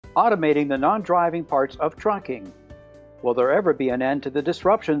automating the non-driving parts of trucking. Will there ever be an end to the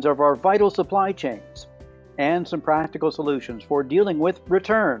disruptions of our vital supply chains? And some practical solutions for dealing with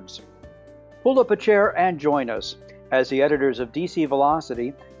returns. Pull up a chair and join us as the editors of DC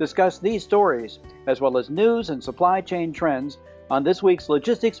Velocity discuss these stories, as well as news and supply chain trends on this week's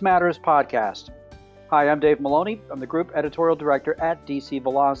Logistics Matters podcast. Hi, I'm Dave Maloney. I'm the Group Editorial Director at DC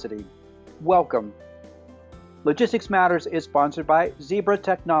Velocity. Welcome. Logistics Matters is sponsored by Zebra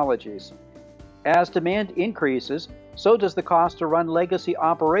Technologies. As demand increases, so does the cost to run legacy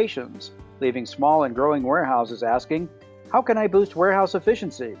operations, leaving small and growing warehouses asking, how can I boost warehouse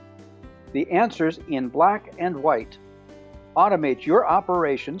efficiency? The answer's in black and white. Automate your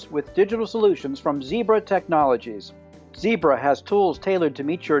operations with digital solutions from Zebra Technologies. Zebra has tools tailored to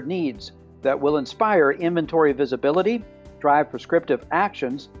meet your needs that will inspire inventory visibility, drive prescriptive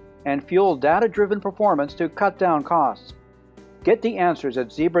actions, and fuel data-driven performance to cut down costs. Get the answers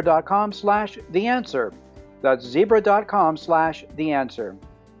at zebra.com/theanswer. That's zebra.com/theanswer.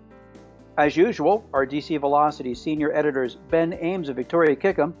 As usual, our DC Velocity senior editors Ben Ames and Victoria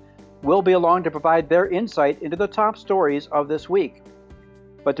Kickham will be along to provide their insight into the top stories of this week.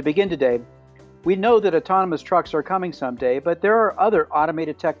 But to begin today, we know that autonomous trucks are coming someday, but there are other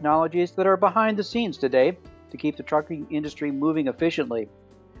automated technologies that are behind the scenes today to keep the trucking industry moving efficiently.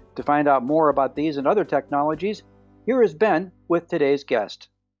 To find out more about these and other technologies, here is Ben with today's guest.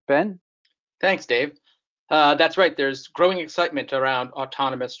 Ben? Thanks, Dave. That's right. There's growing excitement around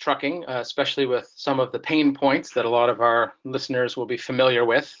autonomous trucking, especially with some of the pain points that a lot of our listeners will be familiar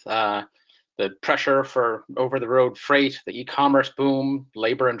with. The pressure for over-the-road freight, the e-commerce boom,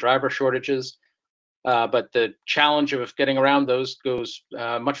 labor and driver shortages. But the challenge of getting around those goes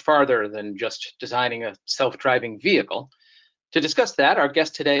much farther than just designing a self-driving vehicle. To discuss that, our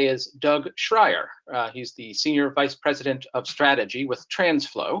guest today is Doug Schreier. He's the Senior Vice President of Strategy with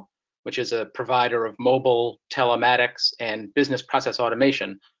TransFlow, which is a provider of mobile telematics and business process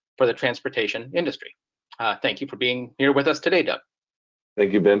automation for the transportation industry. Thank you for being here with us today, Doug.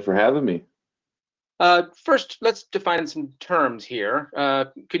 Thank you, Ben, for having me. First, let's define some terms here.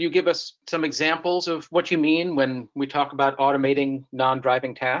 Could you give us some examples of what you mean when we talk about automating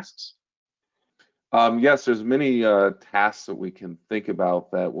non-driving tasks? Yes, there's many tasks that we can think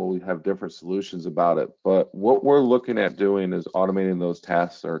about that we have different solutions about it. But what we're looking at doing is automating those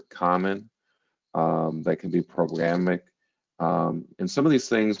tasks that are common, that can be programmatic. And some of these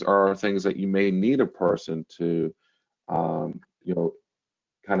things are things that you may need a person to, kind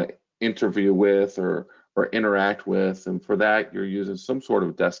of interview with or interact with. And for that, you're using some sort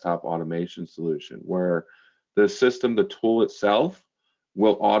of desktop automation solution where the system, the tool itself,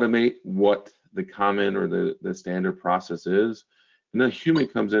 will automate what the common or the standard process is, and then a human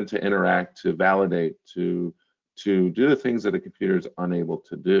comes in to interact, to validate, to do the things that a computer is unable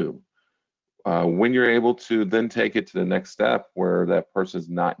to do. When you're able to then take it to the next step where that person is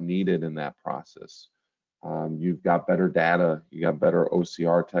not needed in that process, you've got better data, you got better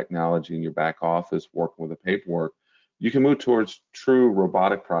OCR technology in your back office working with the paperwork, you can move towards true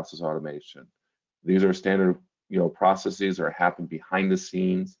robotic process automation. These are standard processes that happen behind the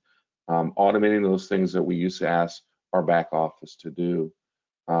scenes, automating those things that we used to ask our back office to do.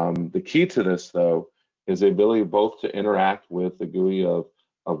 The key to this, though, is the ability both to interact with the GUI of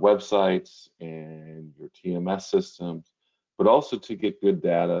websites and your TMS systems, but also to get good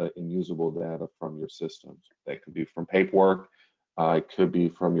data and usable data from your systems. That could be from paperwork, it could be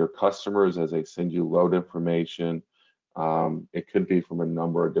from your customers as they send you load information, it could be from a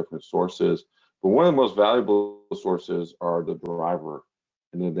number of different sources. But one of the most valuable sources are the driver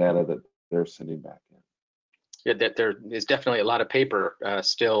and the data that they're sending back in. Yeah, there is definitely a lot of paper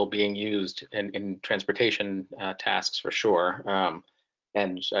still being used in transportation tasks for sure.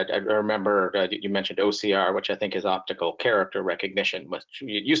 And I remember you mentioned OCR, which I think is optical character recognition, which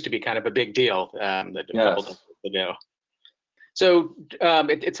used to be kind of a big deal a couple decades ago. So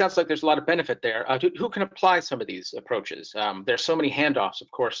it sounds like there's a lot of benefit there. Who can apply some of these approaches? There's so many handoffs, of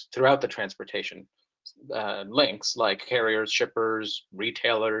course, throughout the transportation links, like carriers, shippers,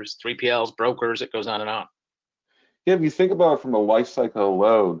 retailers, 3PLs, brokers, it goes on and on. Yeah, if you think about it from a life cycle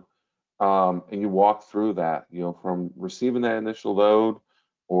load, and you walk through that, from receiving that initial load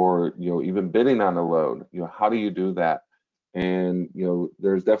or, even bidding on a load, how do you do that? And,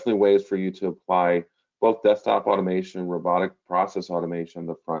 there's definitely ways for you to apply both desktop automation, robotic process automation on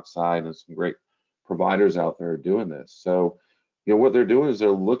the front side, and some great providers out there doing this. So, what they're doing is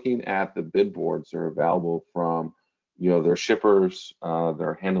they're looking at the bid boards that are available from, their shippers,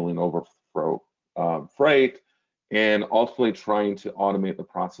 they're handling overflow freight, and ultimately trying to automate the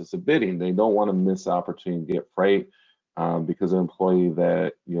process of bidding. They don't want to miss the opportunity to get freight. because an employee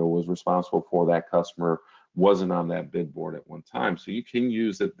that was responsible for that customer wasn't on that bid board at one time. So you can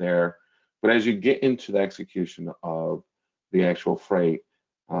use it there, but as you get into the execution of the actual freight,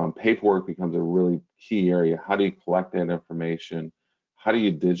 paperwork becomes a really key area. How do you collect that information? How do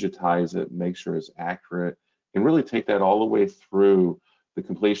you digitize it, make sure it's accurate, and really take that all the way through the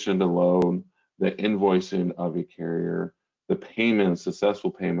completion of the load, the invoicing of your carrier, the payment,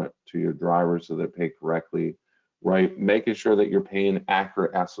 successful payment to your drivers so they're paid correctly, right? Making sure that you're paying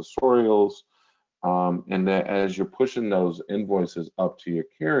accurate accessorials, and that as you're pushing those invoices up to your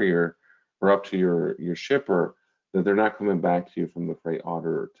carrier or up to your shipper, that they're not coming back to you from the freight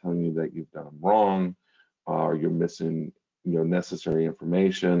auditor telling you that you've done them wrong, or you're missing necessary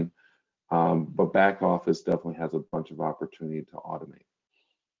information. But back office definitely has a bunch of opportunity to automate.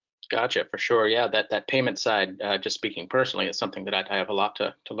 Gotcha, for sure. Yeah, that payment side, just speaking personally, is something that I have a lot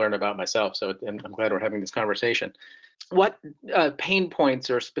to learn about myself. So I'm glad we're having this conversation. What pain points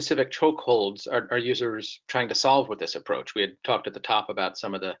or specific chokeholds are users trying to solve with this approach? We had talked at the top about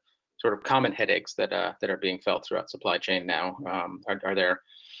some of the sort of common headaches that are being felt throughout supply chain now. Are there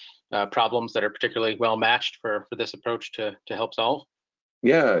problems that are particularly well matched for this approach to help solve?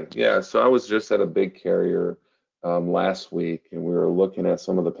 Yeah. So I was just at a big carrier last week, and we were looking at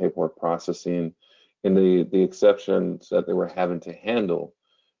some of the paperwork processing and the exceptions that they were having to handle.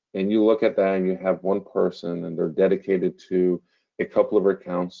 And you look at that and you have one person and they're dedicated to a couple of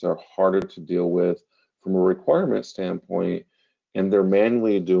accounts that are harder to deal with from a requirement standpoint, and they're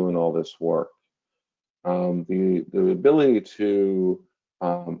manually doing all this work. The ability to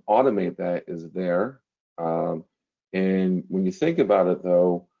automate that is there. And when you think about it,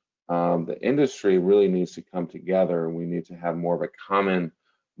 though, the industry really needs to come together, and we need to have more of a common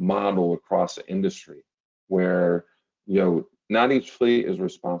model across the industry where, not each fleet is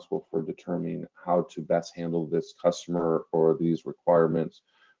responsible for determining how to best handle this customer or these requirements,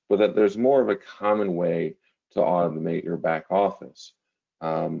 but that there's more of a common way to automate your back office.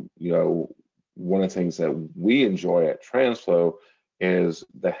 One of the things that we enjoy at TransFlow is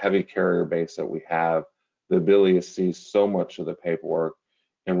the heavy carrier base that we have, the ability to see so much of the paperwork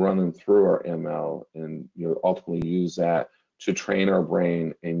and run them through our ML, and ultimately use that to train our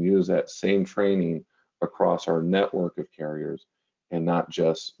brain and use that same training across our network of carriers, and not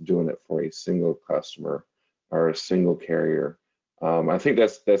just doing it for a single customer or a single carrier. I think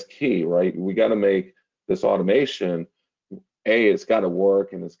that's key, right? We got to make this automation, it's got to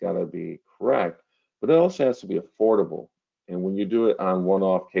work and it's got to be correct, but it also has to be affordable. And when you do it on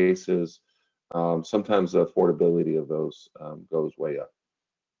one-off cases, sometimes the affordability of those goes way up.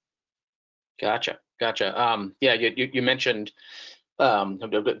 Gotcha. Yeah, you mentioned part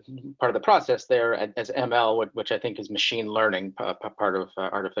of the process there as ML, which I think is machine learning, part of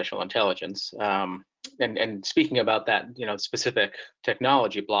artificial intelligence. And speaking about that, specific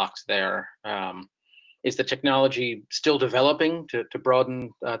technology blocks there, is the technology still developing to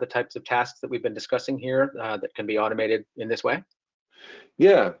broaden the types of tasks that we've been discussing here that can be automated in this way?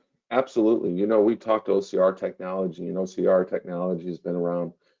 Yeah, absolutely. We talked OCR technology, and OCR technology has been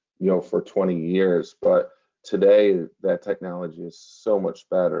around, for 20 years, but today that technology is so much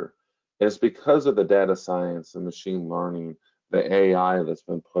better. And it's because of the data science, the machine learning, the AI that's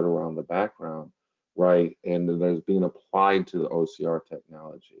been put around the background, right? And there's being applied to the OCR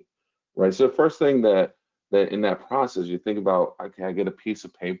technology, right? So the first thing that in that process, you think about, okay, I get a piece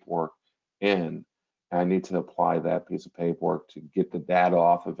of paperwork in, I need to apply that piece of paperwork to get the data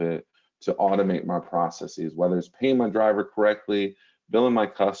off of it, to automate my processes, whether it's paying my driver correctly, billing my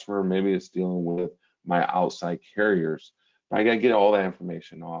customer, maybe it's dealing with my outside carriers. But I got to get all that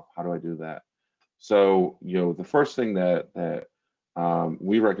information off. How do I do that? So, the first thing that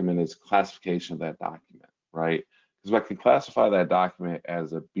we recommend is classification of that document, right? Because if I can classify that document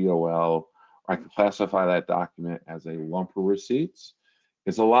as a BOL, or I can classify that document as a lump of receipts,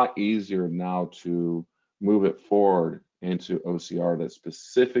 it's a lot easier now to move it forward into OCR that's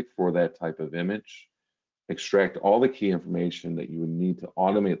specific for that type of image, extract all the key information that you would need to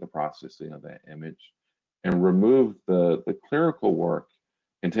automate the processing of that image, and remove the clerical work,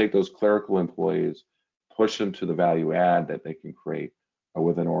 and take those clerical employees, push them to the value add that they can create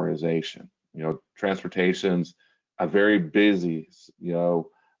with an organization. Transportation's a very busy,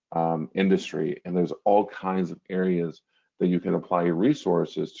 industry, and there's all kinds of areas that you can apply your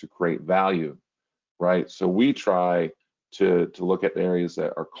resources to create value, right? So we try to look at the areas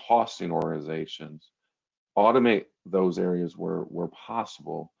that are costing organizations, automate those areas where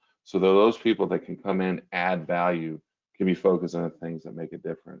possible, so that those people that can come in, add value, can be focused on the things that make a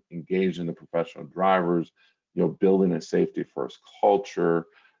difference, engage in the professional drivers, building a safety first culture,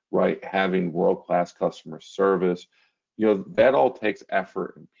 right? Having world-class customer service, that all takes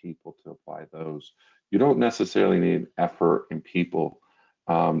effort and people to apply those. You don't necessarily need effort and people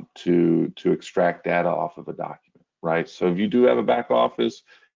to extract data off of a document, right? So if you do have a back office,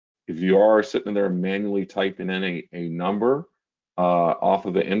 if you are sitting there manually typing in a number off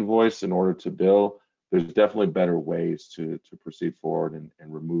of the invoice in order to bill, there's definitely better ways to proceed forward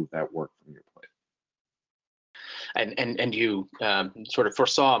and remove that work from your plate. And you sort of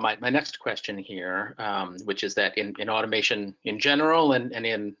foresaw my next question here, which is that in automation in general and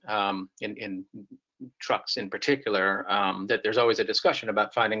in trucks in particular, that there's always a discussion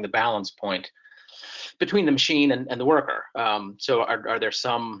about finding the balance point between the machine and the worker. So are there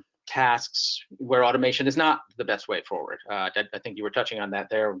some tasks where automation is not the best way forward? I think you were touching on that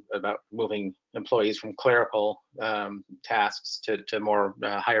there about moving employees from clerical tasks to more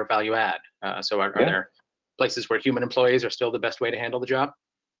higher value add. So are there places where human employees are still the best way to handle the job?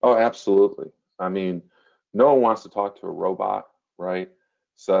 Oh, absolutely. I mean, no one wants to talk to a robot, right?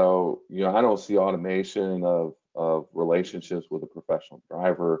 So, I don't see automation of relationships with a professional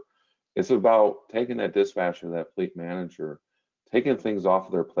driver. It's about taking that dispatcher, that fleet manager, taking things off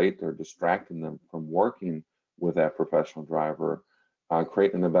of their plate. They're distracting them from working with that professional driver,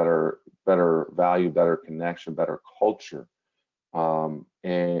 creating a better value, better connection, better culture.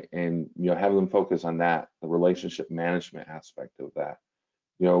 And have them focus on that, the relationship management aspect of that.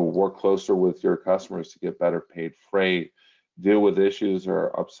 Work closer with your customers to get better paid freight, deal with issues that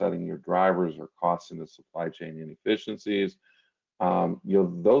are upsetting your drivers or costing the supply chain inefficiencies.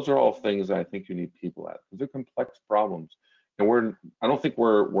 Those are all things that I think you need people at, because they're complex problems. And I don't think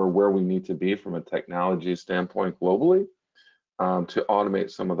we're where we need to be from a technology standpoint globally to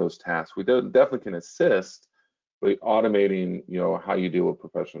automate some of those tasks. We definitely can assist. But automating, how you deal with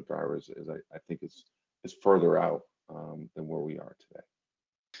professional drivers I think is further out than where we are today.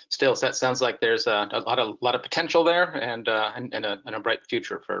 Still, that sounds like there's a lot of potential there and a bright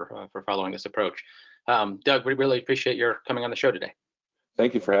future for following this approach. Doug, we really appreciate your coming on the show today.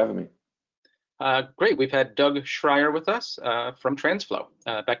 Thank you for having me. Great. We've had Doug Schreier with us from TransFlow.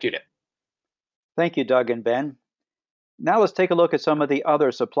 Back to you, Dave. Thank you, Doug and Ben. Now let's take a look at some of the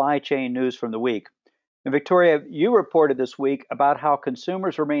other supply chain news from the week. And Victoria, you reported this week about how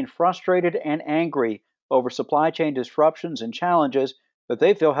consumers remain frustrated and angry over supply chain disruptions and challenges that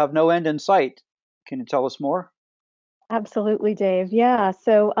they feel have no end in sight. Can you tell us more? Absolutely, Dave. Yeah,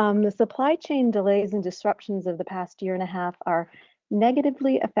 so the supply chain delays and disruptions of the past year and a half are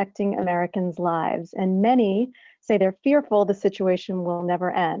negatively affecting Americans' lives, and many say they're fearful the situation will never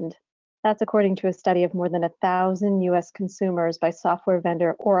end. That's according to a study of more than 1,000 U.S. consumers by software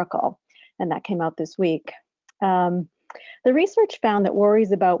vendor Oracle. And that came out this week. The research found that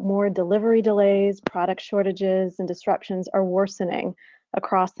worries about more delivery delays, product shortages, and disruptions are worsening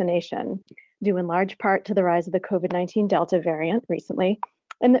across the nation, due in large part to the rise of the COVID-19 Delta variant recently,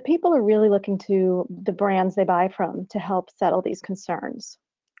 and that people are really looking to the brands they buy from to help settle these concerns.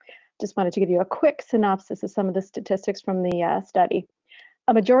 Just wanted to give you a quick synopsis of some of the statistics from the study.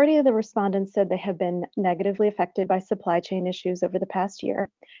 A majority of the respondents said they have been negatively affected by supply chain issues over the past year,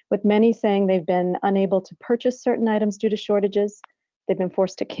 with many saying they've been unable to purchase certain items due to shortages, they've been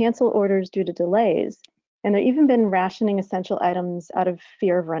forced to cancel orders due to delays, and they've even been rationing essential items out of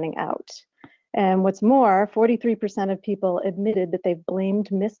fear of running out. And what's more, 43% of people admitted that they've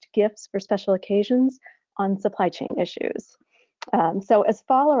blamed missed gifts for special occasions on supply chain issues. So as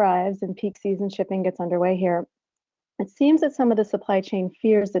fall arrives and peak season shipping gets underway here, it seems that some of the supply chain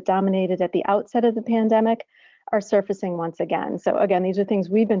fears that dominated at the outset of the pandemic are surfacing once again. So again, these are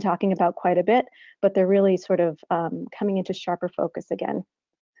things we've been talking about quite a bit, but they're really sort of coming into sharper focus again.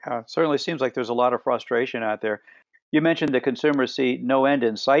 Yeah, it certainly seems like there's a lot of frustration out there. You mentioned that consumers see no end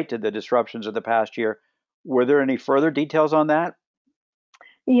in sight to the disruptions of the past year. Were there any further details on that?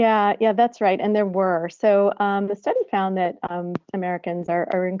 Yeah, that's right. And there were. So the study found that Americans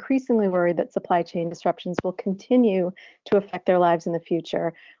are increasingly worried that supply chain disruptions will continue to affect their lives in the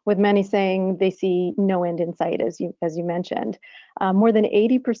future, with many saying they see no end in sight, as you mentioned. More than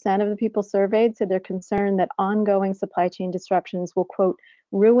 80% of the people surveyed said they're concerned that ongoing supply chain disruptions will, quote,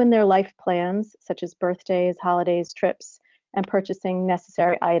 ruin their life plans, such as birthdays, holidays, trips, and purchasing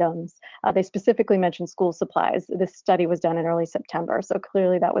necessary items. They specifically mentioned school supplies. This study was done in early September, so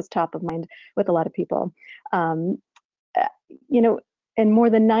clearly that was top of mind with a lot of people. And more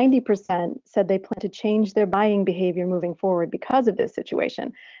than 90% said they plan to change their buying behavior moving forward because of this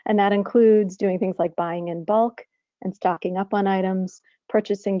situation. And that includes doing things like buying in bulk and stocking up on items,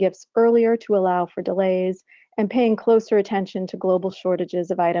 purchasing gifts earlier to allow for delays, and paying closer attention to global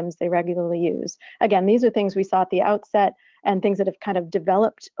shortages of items they regularly use. Again, these are things we saw at the outset, and things that have kind of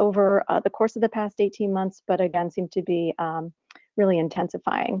developed over the course of the past 18 months, but again, seem to be really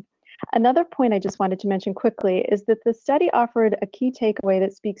intensifying. Another point I just wanted to mention quickly is that the study offered a key takeaway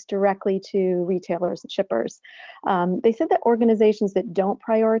that speaks directly to retailers and shippers. They said that organizations that don't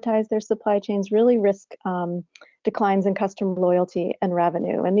prioritize their supply chains really risk declines in customer loyalty and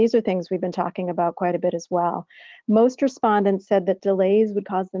revenue. And these are things we've been talking about quite a bit as well. Most respondents said that delays would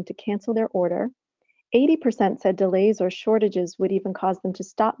cause them to cancel their order. 80% said delays or shortages would even cause them to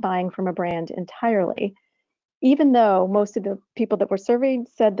stop buying from a brand entirely, even though most of the people that were surveyed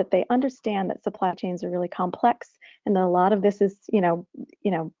said that they understand that supply chains are really complex and that a lot of this is,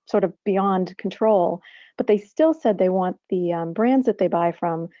 sort of beyond control, but they still said they want the brands that they buy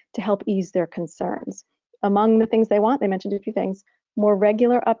from to help ease their concerns. Among the things they want, they mentioned a few things: more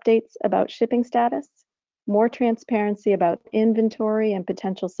regular updates about shipping status, more transparency about inventory and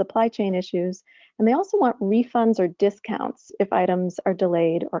potential supply chain issues, and they also want refunds or discounts if items are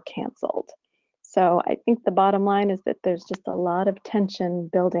delayed or canceled. So I think the bottom line is that there's just a lot of tension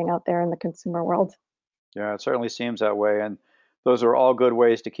building out there in the consumer world. Yeah, it certainly seems that way. And those are all good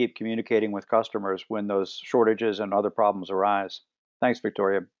ways to keep communicating with customers when those shortages and other problems arise. Thanks,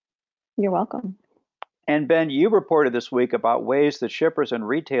 Victoria. You're welcome. And Ben, you reported this week about ways that shippers and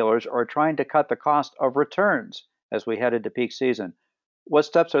retailers are trying to cut the cost of returns as we head into peak season. What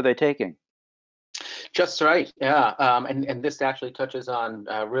steps are they taking? Just right, yeah. And this actually touches on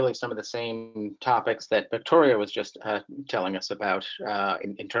really some of the same topics that Victoria was just telling us about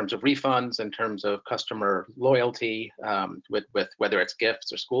in terms of refunds, in terms of customer loyalty, with whether it's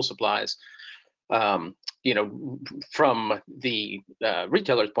gifts or school supplies. From the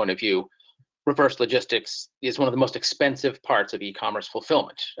retailer's point of view, reverse logistics is one of the most expensive parts of e-commerce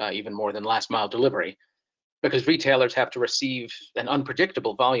fulfillment, even more than last mile delivery, because retailers have to receive an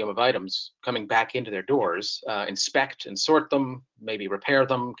unpredictable volume of items coming back into their doors, inspect and sort them, maybe repair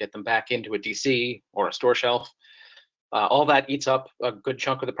them, get them back into a DC or a store shelf. All that eats up a good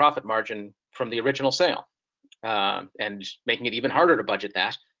chunk of the profit margin from the original sale, and making it even harder to budget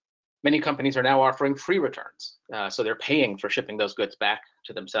that. Many companies are now offering free returns, so they're paying for shipping those goods back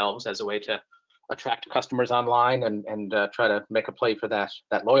to themselves as a way to attract customers online and try to make a play for that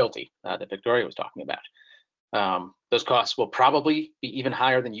loyalty that Victoria was talking about. Those costs will probably be even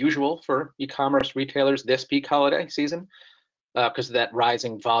higher than usual for e-commerce retailers this peak holiday season because of that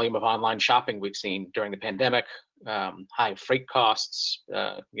rising volume of online shopping we've seen during the pandemic, high freight costs,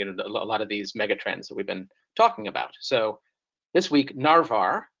 a lot of these mega trends that we've been talking about. So this week,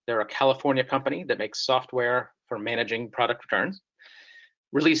 Narvar, they're a California company that makes software for managing product returns,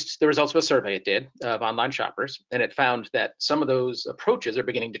 released the results of a survey it did of online shoppers, and it found that some of those approaches are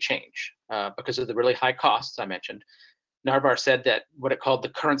beginning to change because of the really high costs I mentioned. Narvar said that what it called the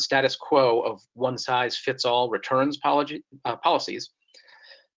current status quo of one-size-fits-all returns policies,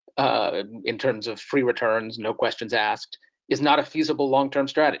 in terms of free returns, no questions asked, is not a feasible long-term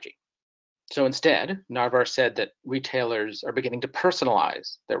strategy. So instead, Narvar said that retailers are beginning to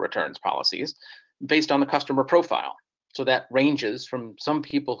personalize their returns policies based on the customer profile. So that ranges from some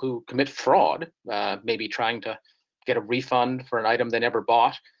people who commit fraud, maybe trying to get a refund for an item they never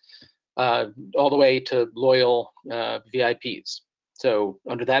bought, all the way to loyal VIPs. So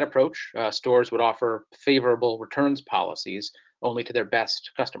under that approach, stores would offer favorable returns policies only to their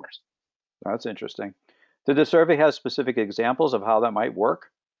best customers. That's interesting. Did the survey have specific examples of how that might work?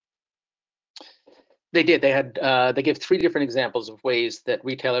 They did. They give 3 different examples of ways that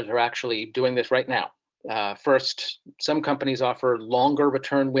retailers are actually doing this right now. First, some companies offer longer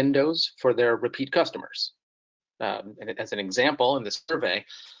return windows for their repeat customers. And as an example, in this survey,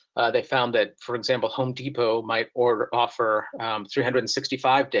 they found that, for example, Home Depot might offer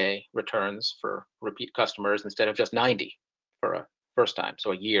 365-day returns for repeat customers instead of just 90 for a first time,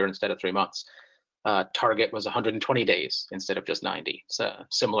 so a year instead of 3 months. Target was 120 days instead of just 90. So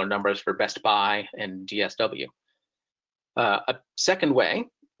similar numbers for Best Buy and DSW. A second way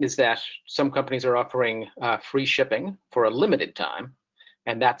is that some companies are offering free shipping for a limited time,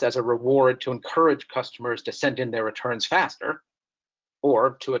 and that's as a reward to encourage customers to send in their returns faster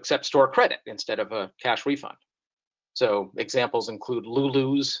or to accept store credit instead of a cash refund. So examples include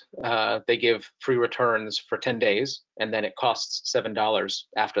Lulu's. They give free returns for 10 days, and then it costs $7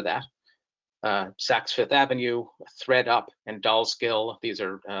 after that. Saks Fifth Avenue, ThredUp, and Dollskill, these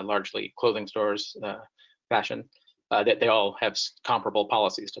are largely clothing stores, fashion, that they all have comparable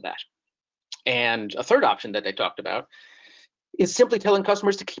policies to that. And a third option that they talked about is simply telling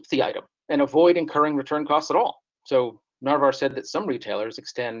customers to keep the item and avoid incurring return costs at all. So Narvar said that some retailers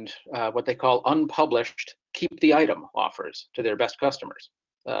extend what they call unpublished keep the item offers to their best customers.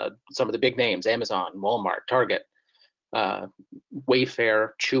 Some of the big names, Amazon, Walmart, Target. Wayfair,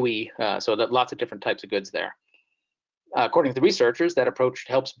 Chewy, so that lots of different types of goods there. According to the researchers, that approach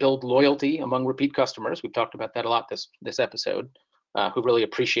helps build loyalty among repeat customers. We've talked about that a lot this episode, who really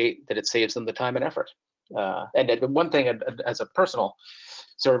appreciate that it saves them the time and effort. And one thing, as a personal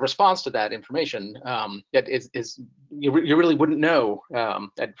sort of response to that information, that is you really wouldn't know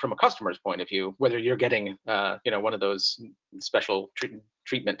from a customer's point of view whether you're getting one of those special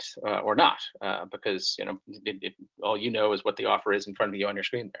treatment or not, because all you know is what the offer is in front of you on your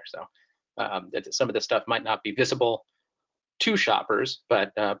screen there. So some of this stuff might not be visible to shoppers,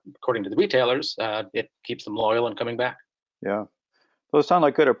 but according to the retailers, it keeps them loyal and coming back. Yeah. Those sound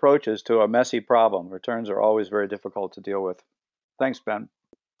like good approaches to a messy problem. Returns are always very difficult to deal with. Thanks, Ben.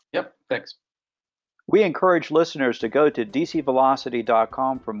 Yep, thanks. We encourage listeners to go to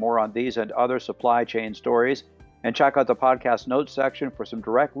dcvelocity.com for more on these and other supply chain stories, and check out the podcast notes section for some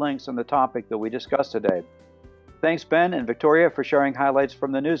direct links on the topic that we discussed today. Thanks, Ben and Victoria, for sharing highlights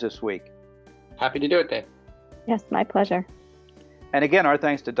from the news this week. Happy to do it, Dave. Yes, my pleasure. And again, our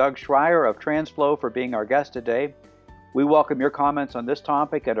thanks to Doug Schreier of TransFlow for being our guest today. We welcome your comments on this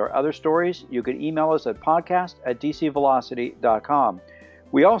topic and our other stories. You can email us at podcast@dcvelocity.com.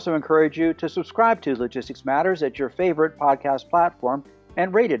 We also encourage you to subscribe to Logistics Matters at your favorite podcast platform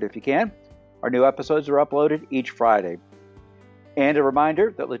and rate it if you can. Our new episodes are uploaded each Friday. And a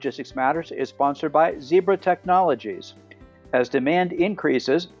reminder that Logistics Matters is sponsored by Zebra Technologies. As demand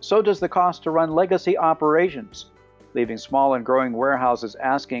increases, so does the cost to run legacy operations, leaving small and growing warehouses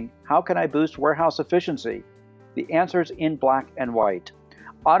asking, how can I boost warehouse efficiency? The answer's in black and white.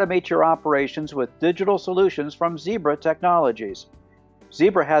 Automate your operations with digital solutions from Zebra Technologies.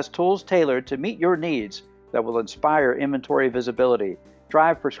 Zebra has tools tailored to meet your needs that will inspire inventory visibility,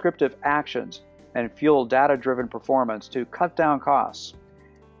 drive prescriptive actions, and fuel data-driven performance to cut down costs.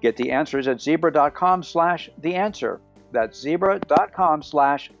 Get the answers at zebra.com/theanswer. That's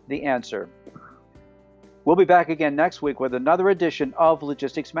zebra.com/theanswer. We'll be back again next week with another edition of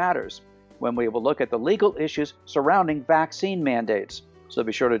Logistics Matters, when we will look at the legal issues surrounding vaccine mandates. So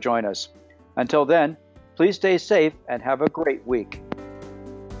be sure to join us. Until then, please stay safe and have a great week.